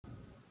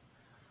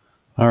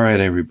All right,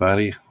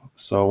 everybody.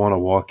 So I want to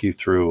walk you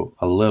through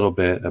a little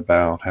bit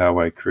about how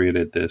I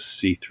created this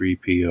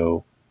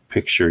C3PO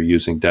picture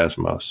using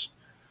Desmos.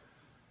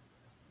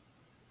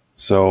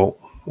 So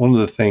one of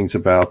the things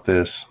about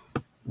this,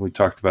 we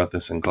talked about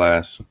this in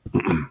class,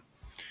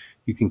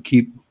 you can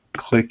keep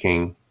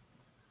clicking,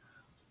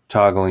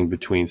 toggling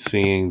between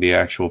seeing the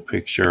actual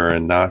picture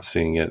and not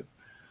seeing it.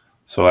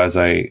 So as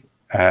I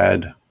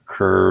add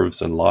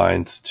curves and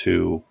lines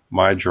to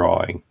my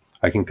drawing,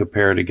 I can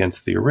compare it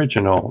against the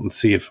original and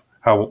see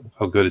how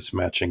good it's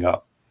matching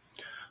up.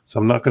 So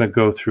I'm not going to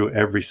go through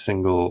every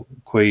single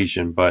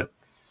equation, but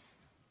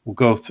we'll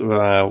go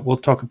through. We'll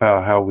talk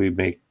about how we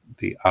make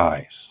the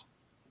eyes.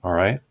 All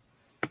right.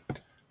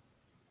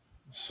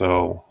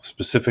 So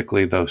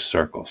specifically those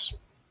circles.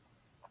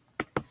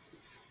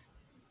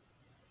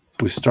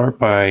 We start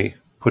by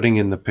putting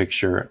in the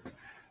picture,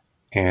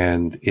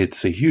 and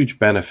it's a huge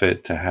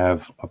benefit to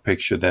have a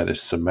picture that is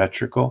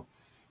symmetrical.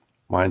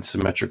 Mine's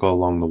symmetrical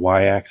along the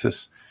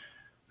y-axis,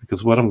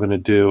 because what I'm going to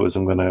do is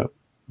I'm going to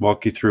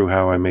walk you through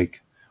how I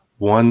make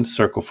one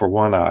circle for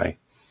one eye,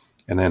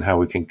 and then how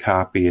we can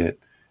copy it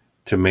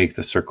to make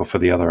the circle for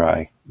the other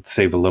eye,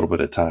 save a little bit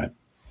of time.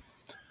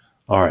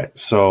 All right,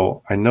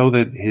 so I know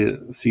that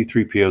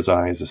C3PO's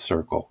eye is a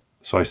circle.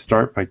 So I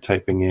start by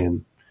typing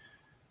in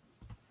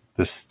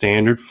the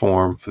standard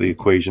form for the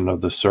equation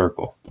of the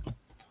circle.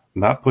 I'm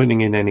not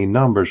putting in any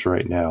numbers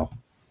right now.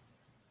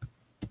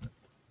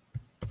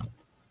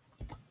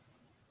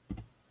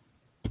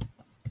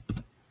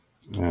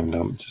 And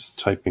I'm just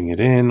typing it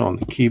in on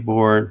the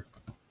keyboard.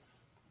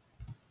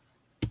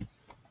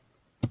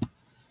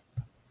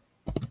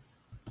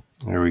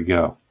 There we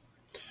go.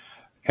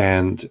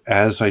 And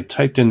as I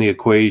typed in the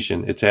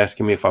equation, it's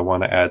asking me if I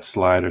want to add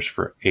sliders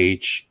for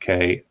H,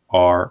 K,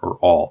 R, or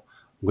all.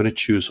 I'm going to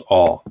choose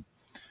all.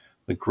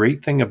 The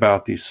great thing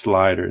about these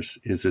sliders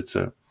is it's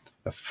a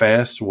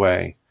fast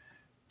way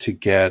to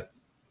get,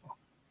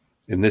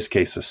 in this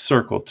case, a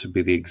circle to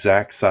be the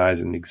exact size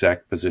and the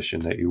exact position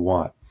that you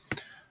want.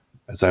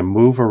 As I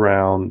move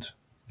around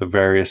the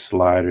various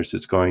sliders,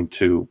 it's going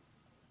to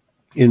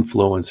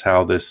influence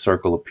how this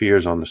circle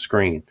appears on the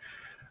screen.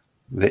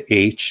 The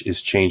H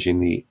is changing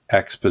the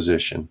X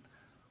position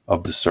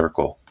of the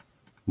circle.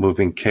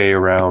 Moving K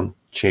around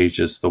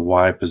changes the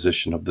Y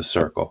position of the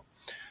circle.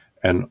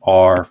 And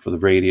R for the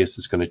radius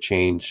is going to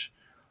change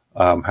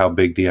how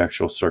big the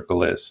actual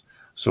circle is.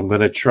 So I'm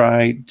going to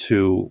try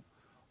to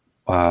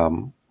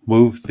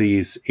move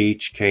these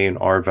H, K, and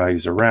R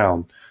values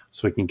around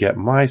so I can get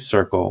my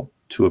circle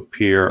to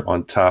appear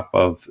on top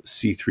of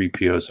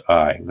C3PO's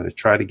eye. I'm going to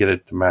try to get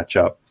it to match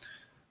up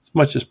as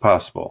much as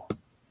possible.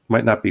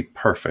 Might not be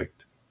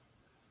perfect.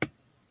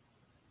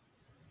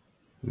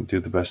 I'll do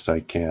the best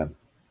I can.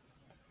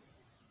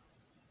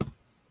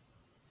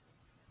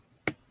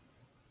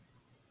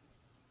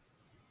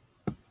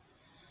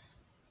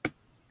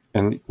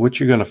 And what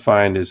you're going to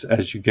find is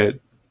as you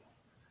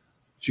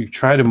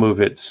try to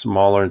move it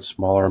smaller and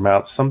smaller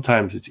amounts,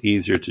 sometimes it's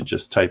easier to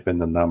just type in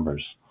the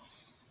numbers.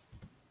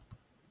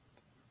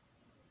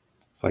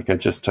 It's like I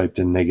just typed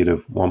in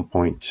negative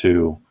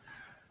 1.2.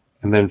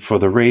 And then for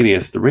the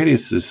radius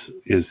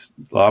is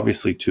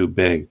obviously too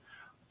big.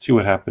 Let's see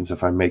what happens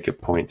if I make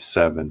it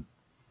 0.7.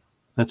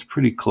 That's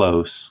pretty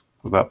close,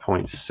 about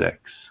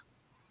 0.6.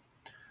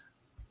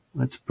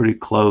 That's pretty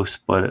close,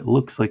 but it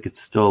looks like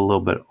it's still a little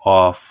bit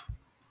off.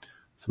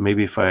 So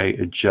maybe if I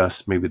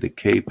adjust maybe the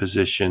K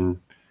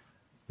position,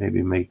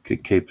 maybe make the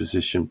K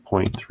position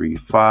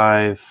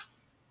 0.35.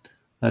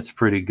 That's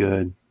pretty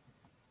good.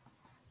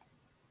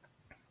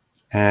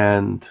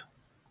 And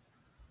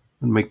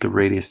make the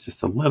radius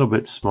just a little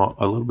bit small,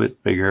 a little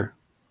bit bigger.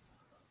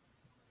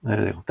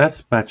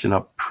 That's matching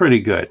up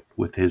pretty good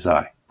with his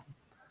eye.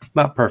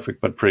 Not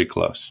perfect, but pretty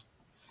close.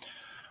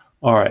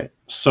 All right,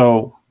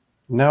 so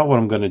now what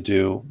I'm going to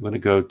do, I'm going to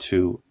go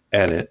to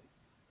Edit,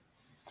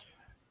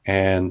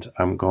 and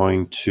I'm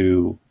going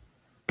to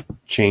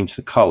change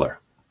the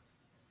color.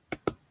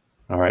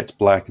 All right, it's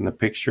black in the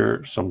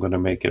picture, so I'm going to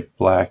make it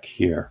black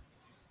here.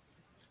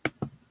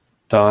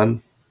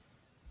 Done,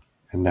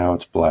 and now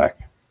it's black.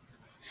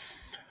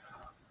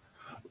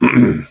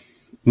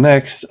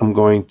 Next, I'm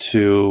going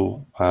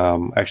to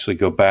actually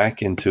go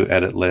back into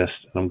Edit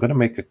List, and I'm going to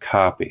make a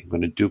copy. I'm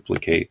going to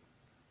duplicate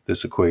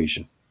this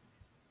equation.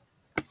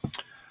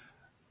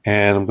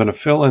 And I'm going to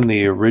fill in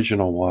the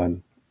original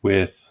one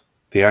with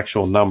the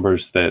actual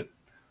numbers that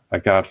I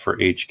got for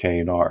H, K,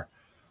 and R.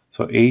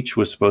 So H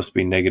was supposed to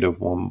be negative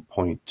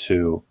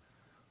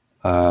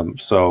 1.2.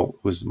 So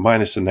it was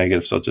minus a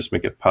negative, so I'll just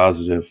make it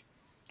positive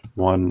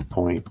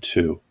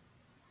 1.2.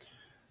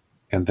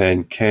 And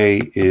then K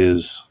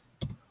is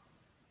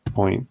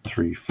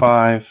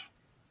 0.35,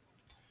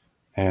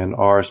 and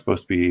R is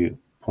supposed to be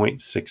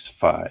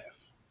 0.65.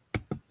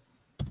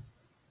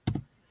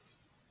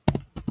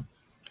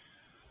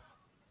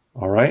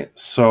 All right,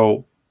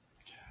 so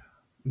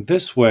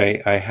this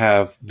way I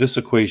have this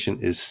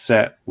equation is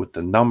set with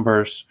the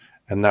numbers,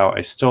 and now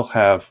I still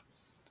have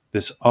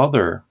this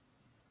other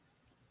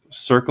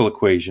circle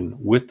equation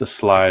with the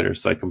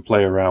sliders that I can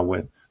play around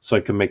with so I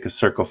can make a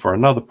circle for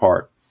another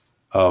part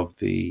of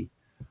the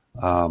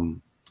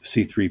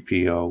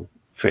C3PO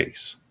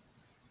face.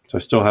 So I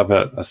still have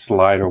a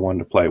slider one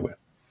to play with.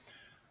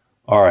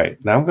 All right,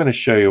 now I'm going to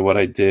show you what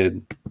I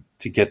did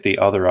to get the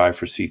other eye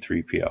for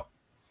C3PO.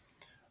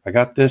 I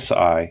got this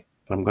eye,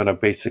 and I'm going to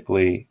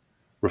basically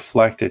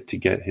reflect it to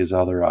get his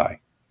other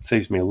eye. It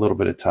saves me a little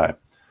bit of time.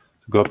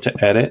 Go up to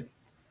Edit.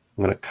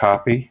 I'm going to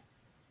copy,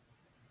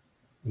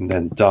 and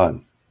then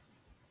Done.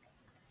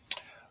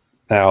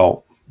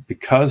 Now,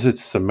 because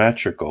it's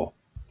symmetrical,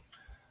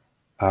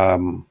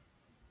 I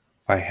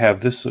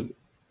have this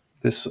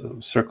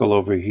circle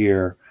over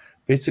here.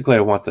 Basically,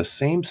 I want the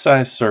same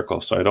size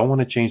circle, so I don't want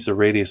to change the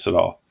radius at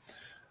all.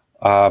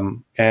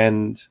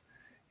 And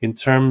in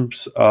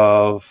terms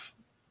of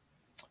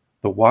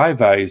the Y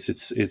values,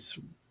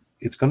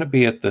 it's going to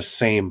be at the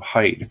same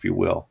height, if you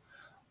will,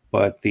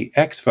 but the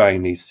X value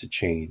needs to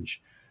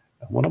change.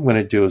 And what I'm going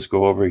to do is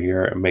go over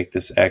here and make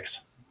this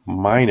X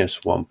minus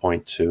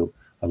 1.2.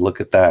 And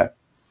look at that.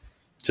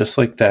 Just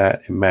like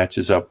that, it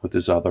matches up with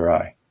his other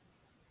eye.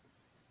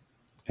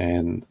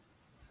 And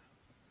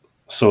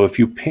so if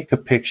you pick a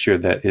picture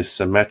that is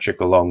symmetric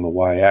along the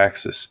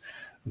Y-axis,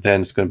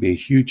 then it's going to be a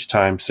huge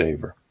time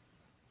saver.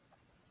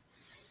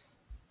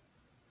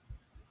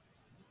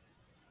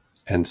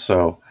 And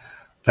so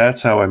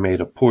that's how I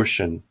made a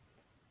portion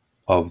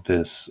of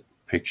this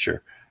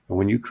picture. And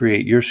when you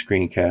create your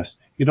screencast,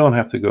 you don't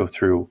have to go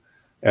through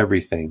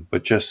everything,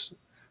 but just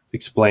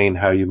explain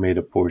how you made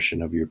a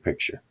portion of your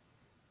picture.